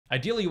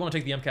Ideally, you want to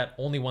take the MCAT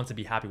only once and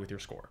be happy with your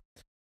score.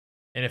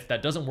 And if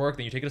that doesn't work,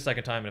 then you take it a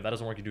second time. And if that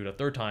doesn't work, you do it a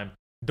third time.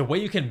 The way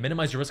you can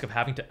minimize your risk of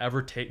having to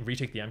ever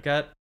retake the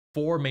MCAT,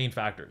 4 main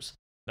factors.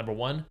 Number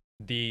 1,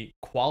 the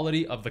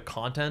quality of the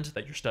content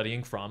that you're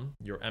studying from,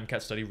 your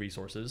MCAT study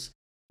resources.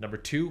 Number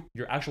 2,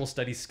 your actual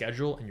study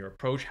schedule and your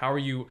approach. How are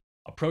you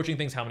approaching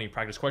things? How many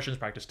practice questions,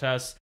 practice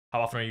tests? How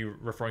often are you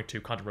referring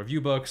to content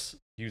review books,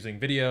 using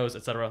videos,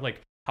 etc.?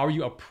 Like, how are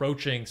you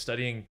approaching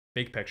studying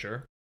big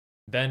picture?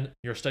 Then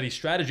your study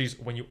strategies.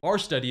 When you are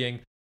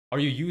studying, are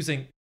you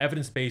using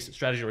evidence-based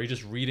strategy, or are you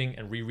just reading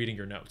and rereading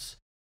your notes?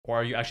 Or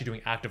are you actually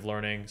doing active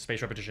learning,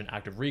 spaced repetition,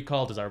 active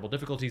recall, desirable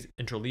difficulties,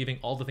 interleaving,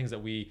 all the things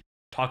that we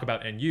talk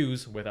about and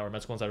use with our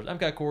Med School Insiders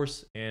MCAT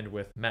course and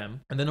with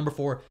MEM. And then number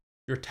 4,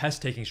 your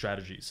test-taking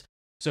strategies.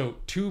 So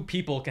 2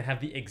 people can have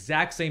the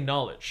exact same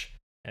knowledge,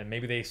 and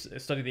maybe they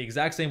study the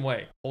exact same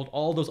way, hold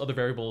all those other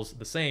variables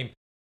the same,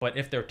 but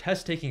if their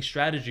test-taking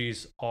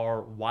strategies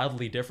are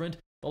wildly different,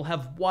 they'll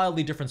have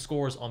wildly different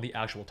scores on the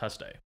actual test day.